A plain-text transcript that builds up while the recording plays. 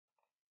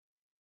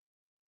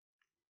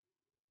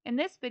In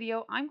this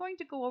video, I'm going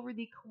to go over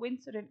the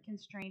coincident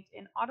constraint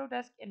in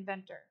Autodesk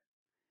Inventor.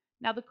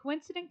 Now, the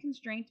coincident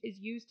constraint is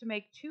used to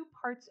make two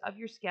parts of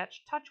your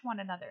sketch touch one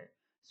another.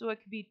 So it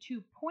could be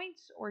 2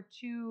 points or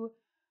two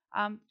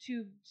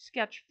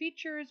sketch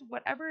features,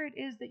 whatever it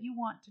is that you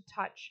want to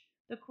touch.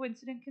 The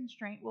coincident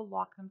constraint will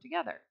lock them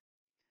together.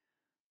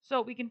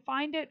 So we can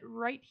find it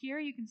right here.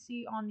 You can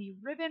see on the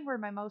ribbon where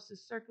my mouse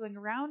is circling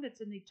around.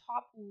 It's in the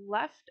top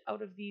left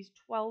out of these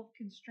 12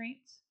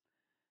 constraints.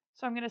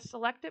 So I'm going to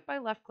select it by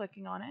left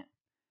clicking on it.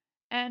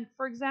 And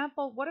for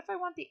example, what if I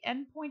want the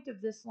endpoint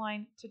of this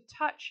line to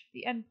touch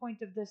the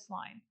endpoint of this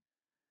line?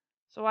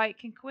 So I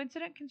can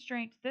coincident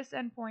constraint this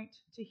endpoint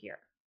to here.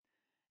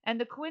 And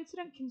the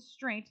coincident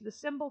constraint, the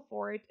symbol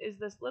for it, is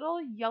this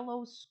little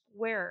yellow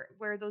square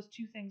where those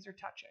two things are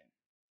touching.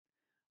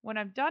 When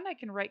I'm done, I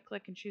can right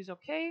click and choose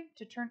OK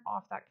to turn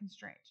off that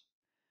constraint.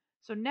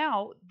 So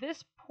now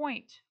this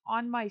point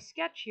on my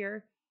sketch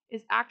here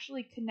is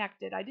actually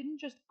connected. I didn't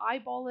just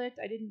eyeball it,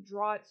 I didn't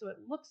draw it so it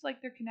looks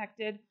like they're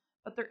connected,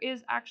 but there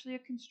is actually a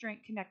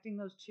constraint connecting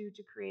those two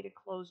to create a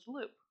closed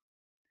loop.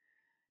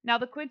 Now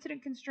the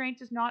coincident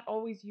constraint is not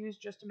always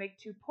used just to make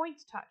 2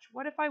 points touch.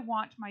 What if I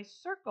want my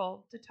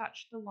circle to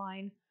touch the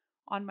line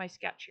on my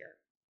sketch here?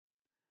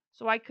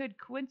 So I could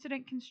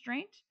coincident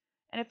constraint,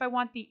 and if I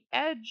want the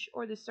edge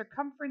or the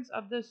circumference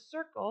of this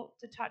circle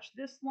to touch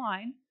this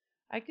line,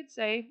 I could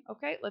say,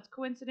 okay, let's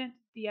coincident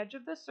the edge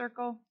of this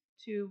circle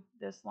to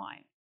this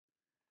line.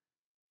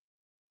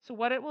 So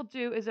what it will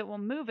do is it will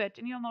move it,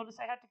 and you'll notice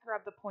I had to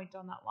grab the point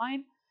on that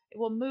line. It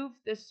will move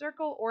this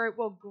circle, or it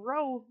will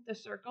grow the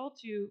circle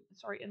to,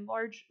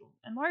 enlarge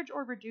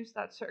or reduce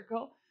that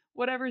circle,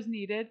 whatever is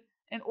needed,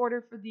 in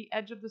order for the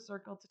edge of the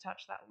circle to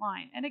touch that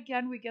line. And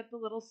again, we get the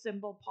little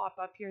symbol pop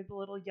up here, the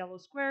little yellow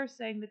square,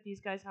 saying that these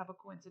guys have a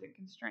coincident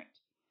constraint.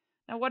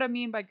 Now, what I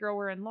mean by grow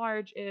or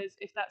enlarge is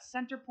if that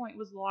center point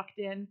was locked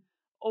in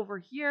over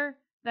here,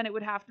 then it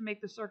would have to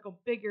make the circle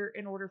bigger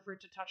in order for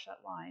it to touch that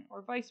line.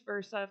 Or vice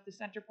versa, if the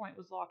center point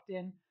was locked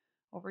in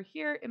over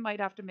here, it might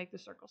have to make the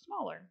circle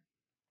smaller.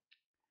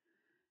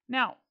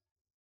 Now,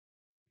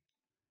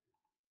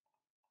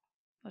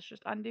 let's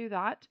just undo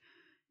that.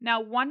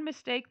 Now, one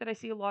mistake that I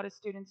see a lot of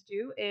students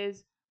do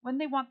is when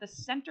they want the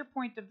center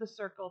point of the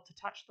circle to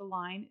touch the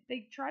line,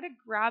 they try to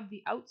grab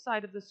the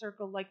outside of the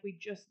circle like we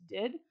just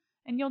did.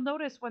 And you'll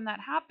notice when that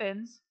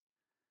happens,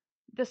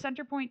 the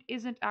center point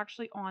isn't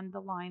actually on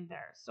the line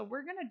there. So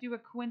we're going to do a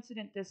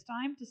coincident this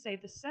time to say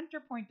the center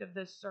point of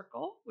this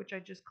circle, which I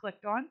just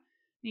clicked on,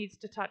 needs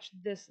to touch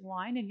this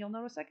line. And you'll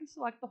notice I can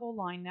select the whole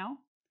line now.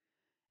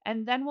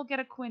 And then we'll get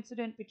a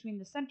coincident between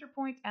the center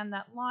point and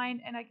that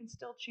line, and I can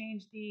still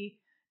change the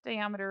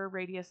diameter or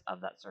radius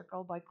of that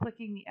circle by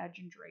clicking the edge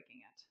and dragging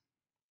it.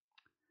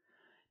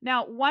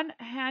 Now, one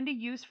handy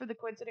use for the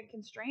coincident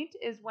constraint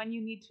is when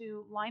you need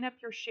to line up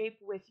your shape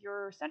with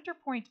your center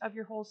point of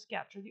your whole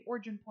sketch, or the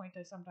origin point,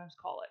 I sometimes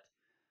call it.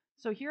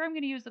 So here I'm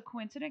going to use the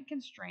coincident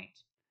constraint.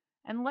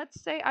 And let's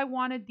say I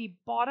wanted the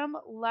bottom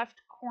left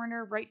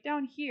corner right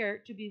down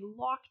here to be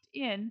locked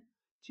in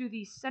to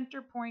the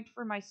center point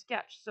for my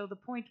sketch. So the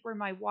point where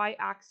my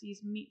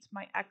y-axis meets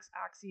my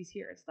x-axis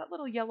here. It's that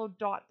little yellow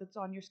dot that's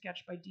on your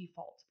sketch by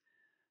default.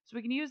 So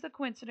we can use the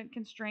coincident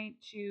constraint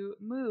to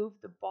move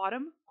the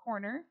bottom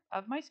corner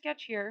of my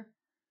sketch here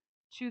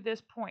to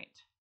this point.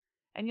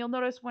 And you'll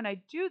notice when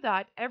I do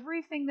that,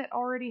 everything that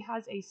already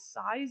has a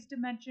size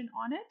dimension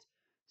on it,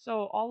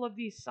 so all of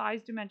these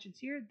size dimensions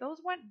here, those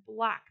went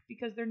black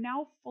because they're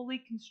now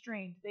fully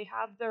constrained. They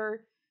have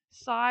their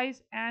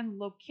size and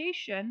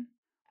location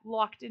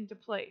locked into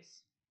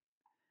place.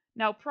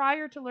 Now,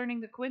 prior to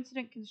learning the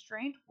coincident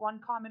constraint, one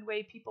common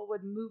way people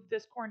would move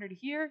this corner to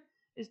here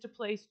is to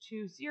place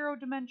 2 0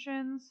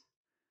 dimensions,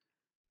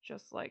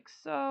 just like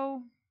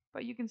so.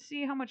 But you can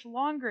see how much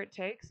longer it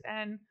takes,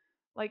 and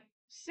like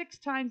 6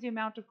 times the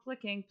amount of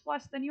clicking,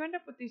 plus then you end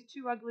up with these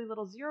 2 ugly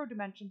little 0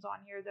 dimensions on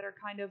here that are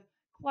kind of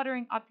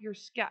cluttering up your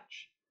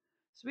sketch.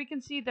 So we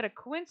can see that a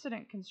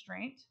coincident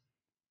constraint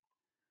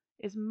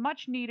is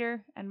much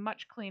neater and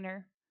much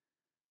cleaner,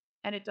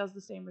 and it does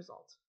the same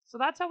result. So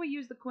that's how we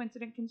use the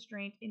coincident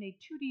constraint in a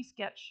 2D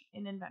sketch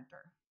in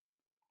Inventor.